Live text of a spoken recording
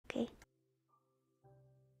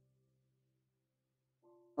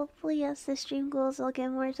Hopefully, as the stream goes, I'll get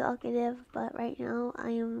more talkative. But right now, I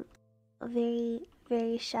am a very,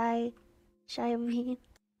 very shy being.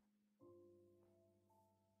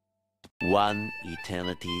 One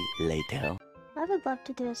eternity later. I would love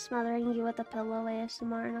to do a smothering you with a pillow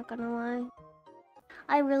ASMR, not gonna lie.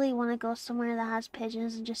 I really want to go somewhere that has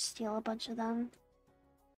pigeons and just steal a bunch of them.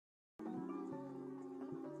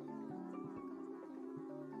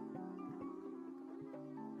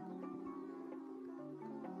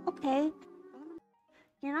 Okay.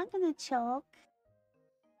 You're not gonna choke.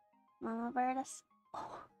 Mama Birdus.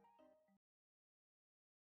 Oh.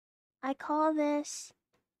 I call this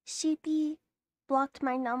Sheepy blocked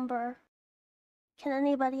my number. Can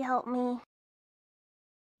anybody help me?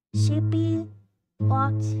 Sheepy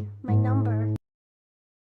blocked my number.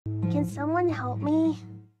 Can someone help me?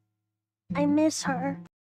 I miss her.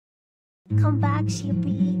 Come back,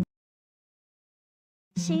 Sheepy.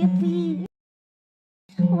 Sheepy,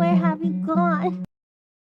 where have you gone?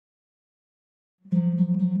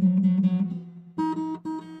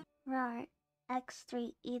 Right.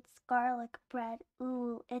 X3 eats garlic bread.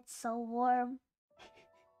 Ooh, it's so warm.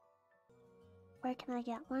 Where can I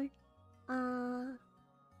get one?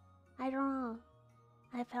 I don't know.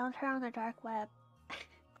 I found her on the dark web.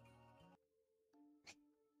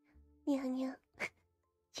 Yeah.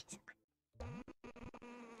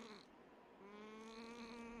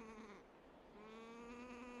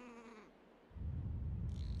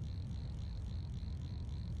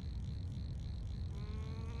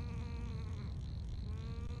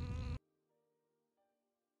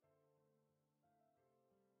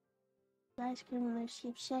 Ice cream and their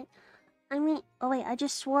sheep shit. I mean, oh wait, I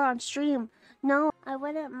just swore on stream. No, I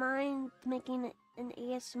wouldn't mind making an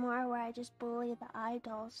ASMR where I just bully the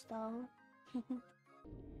idols, though.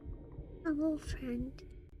 Hello, friend.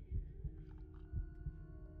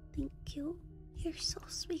 Thank you. You're so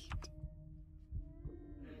sweet.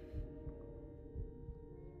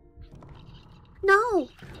 No!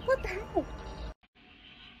 What the hell?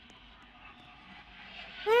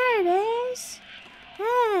 There it is!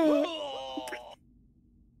 Hey!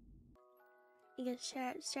 You can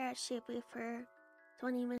stare at Shippy for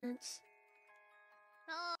 20 minutes.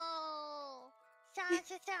 No!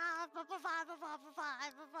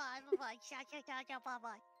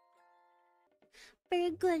 Very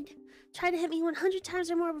good. Try to hit me 100 times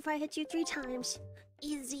or more before I hit you 3 times.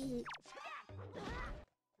 Easy.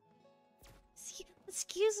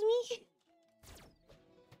 Excuse me?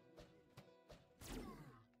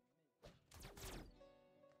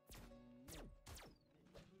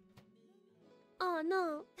 Oh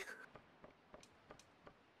no.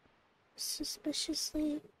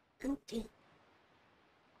 Suspiciously empty.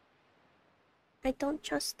 I don't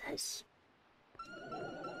trust this.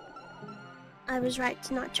 I was right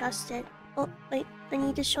to not trust it. Oh, wait, I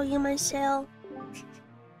need to show you my sail.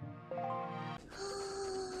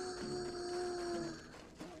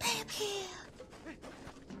 Baby!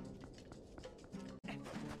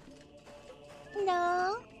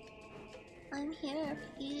 No! I'm here,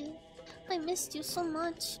 Piggy. I missed you so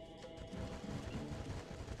much.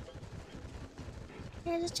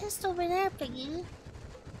 There's a chest over there, Piggy.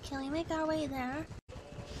 Can we make our way there?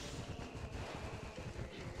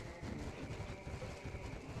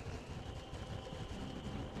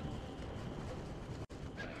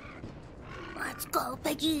 Let's go,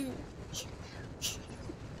 Piggy!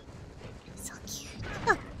 So cute.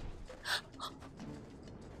 Oh.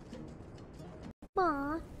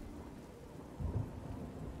 Aw.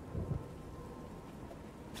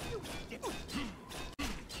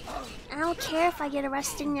 I don't care if I get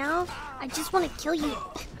arrested now. I just want to kill you.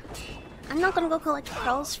 I'm not gonna go collect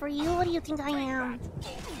pearls for you. What do you think I am?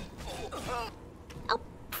 Oh.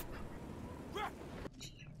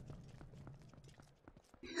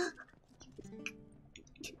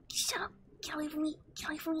 Shut up. Get away from me. Get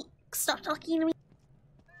away from me. Stop talking to me.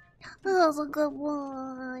 That was a good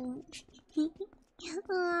one.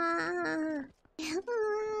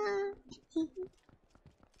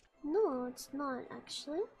 No, it's not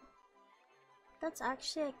actually. That's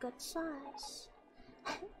actually a good size.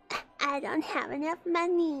 I don't have enough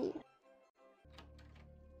money.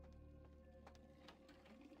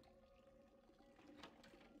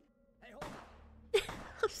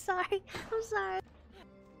 I'm sorry. I'm sorry.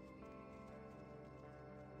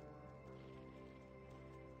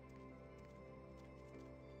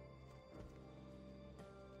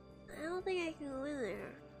 I don't think I can go in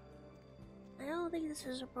there. I don't think this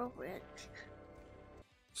is appropriate.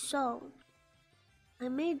 So, I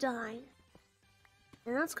may die,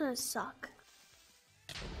 and that's gonna suck.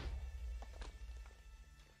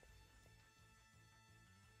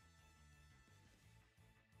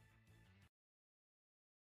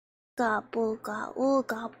 Ooga booga,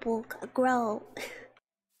 ooga booga, grow.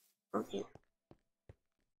 Okay.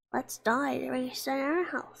 Let's die to reset our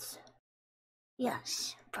house.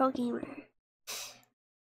 Yes, pro gamer.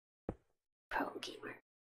 Pro gamer.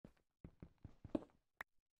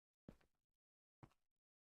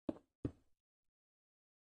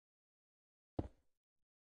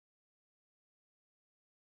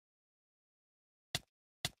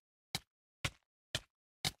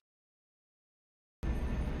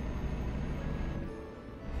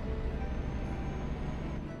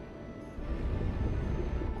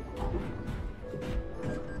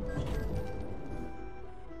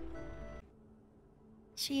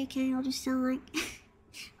 So you can all just sound like,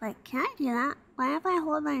 like, can I do that? Why if I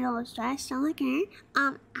hold my nose? Do I sound like her?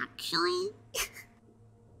 Actually.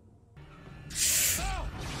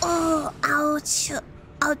 Oh, ouch,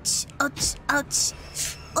 ouch, ouch, ouch.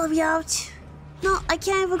 Oh, me ouch. No, I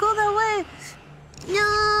can't even go that way.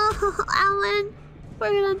 No, Alan,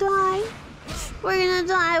 we're gonna die. We're gonna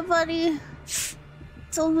die, buddy.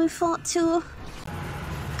 It's all my fault too.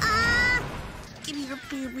 Ah! Give me your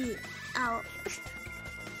baby. Ow.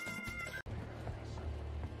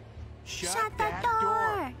 Shut the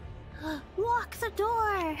door! Lock the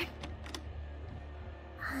door!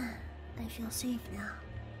 I feel safe now.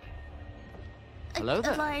 Hello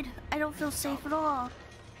there. I lied. I don't feel safe at all.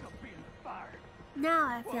 Now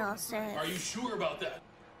I feel safe. Are you sure about that?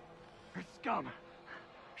 Her scum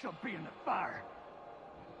shall be in the fire.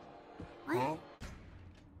 What?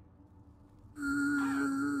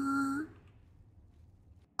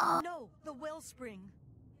 Huh? No, the wellspring.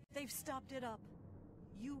 They've stopped it up.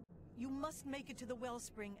 You must make it to the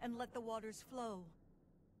wellspring and let the waters flow.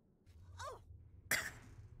 Oh.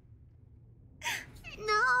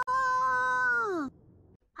 No!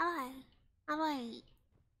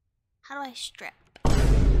 How do I strip? Oh.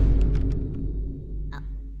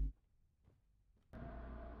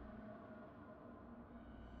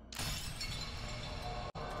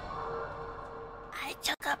 I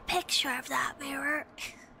took a picture of that mirror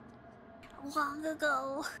long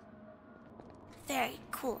ago. Very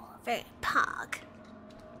cool, very pog.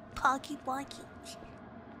 Poggy woggy.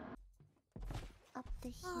 Up the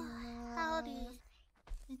hill. Howdy.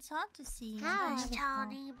 It's hard to see. How's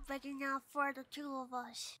Tony big enough for the two of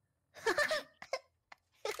us?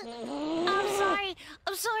 I'm sorry.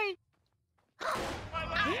 I'm sorry.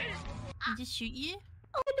 He just shoot you?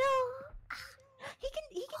 Oh no. He can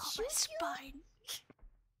shoot my spine.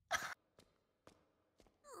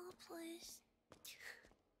 Oh please.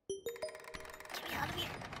 Get me out of here.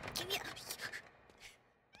 Get me out of here.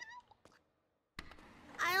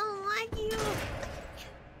 I don't like you.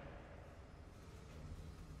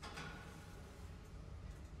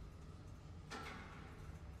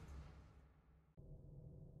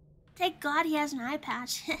 Thank God he has an eye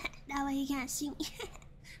patch. That way he can't see me.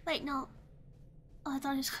 Wait, no. Oh, I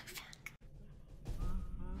thought he was going back.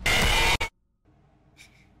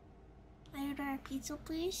 I order a pizza,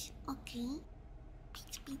 please. Okay.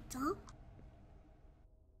 Pizza.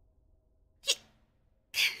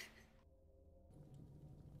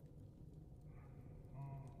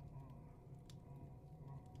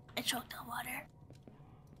 I choked on water.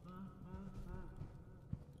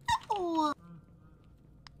 Oh.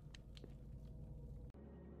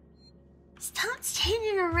 Stop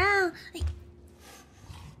standing around. Like,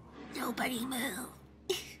 nobody move.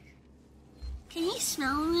 Can he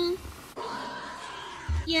smell me?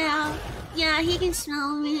 Yeah, he can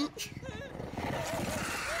smell me.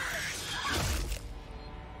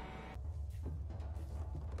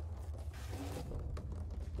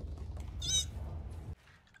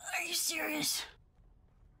 Are you serious?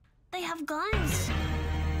 They have guns.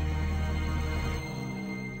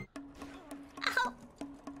 Ow!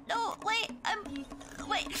 No, wait,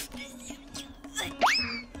 wait.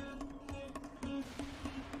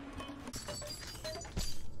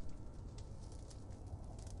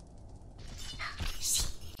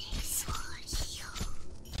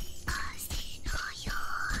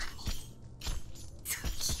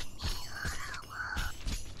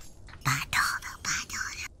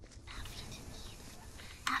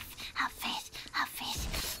 Have faith.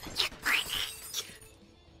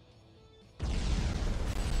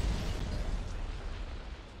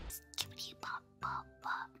 Skibbity bop bop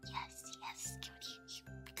bop. Yes. Skibbity.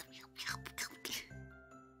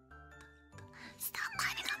 Stop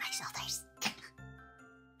climbing on my shoulders.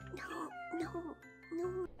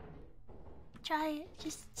 No. Try it.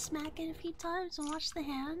 Just smack it a few times and watch the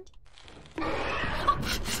hand.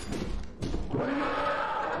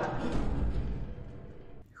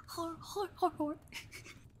 Horror.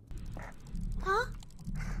 Huh?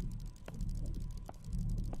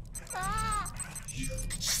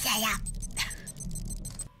 Shut up.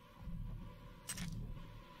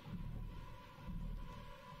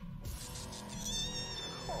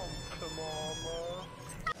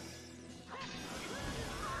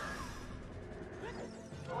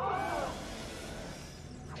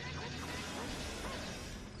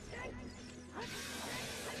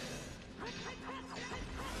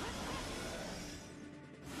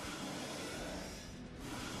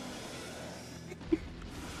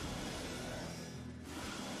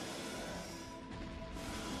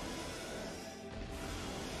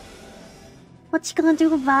 What you gonna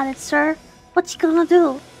do about it, sir? What you gonna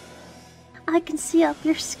do? I can see up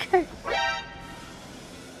your skirt.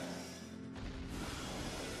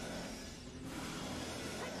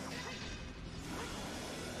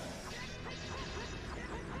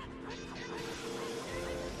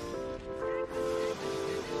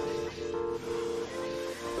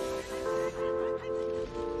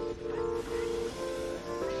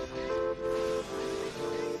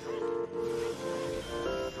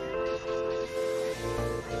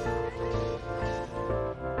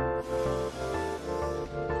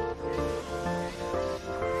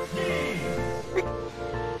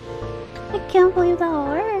 I can't believe that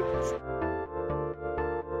worked.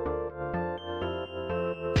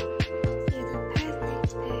 You're the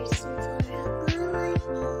perfect person for a girl like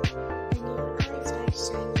me, and your eyes are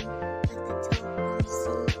shining like the top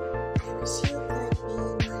sea. I wish you could be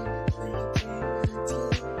mine for eternity.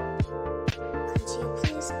 Could you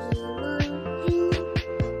please be mine? You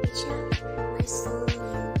trapped my soul,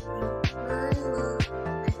 you broke my law.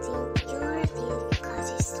 I think you're a thief 'cause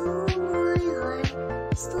you stole my heart,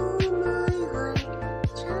 stole my heart,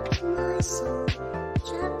 trapped my soul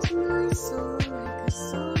like a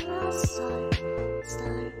Sora star,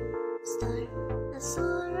 star, star, a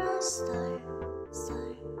Sora star.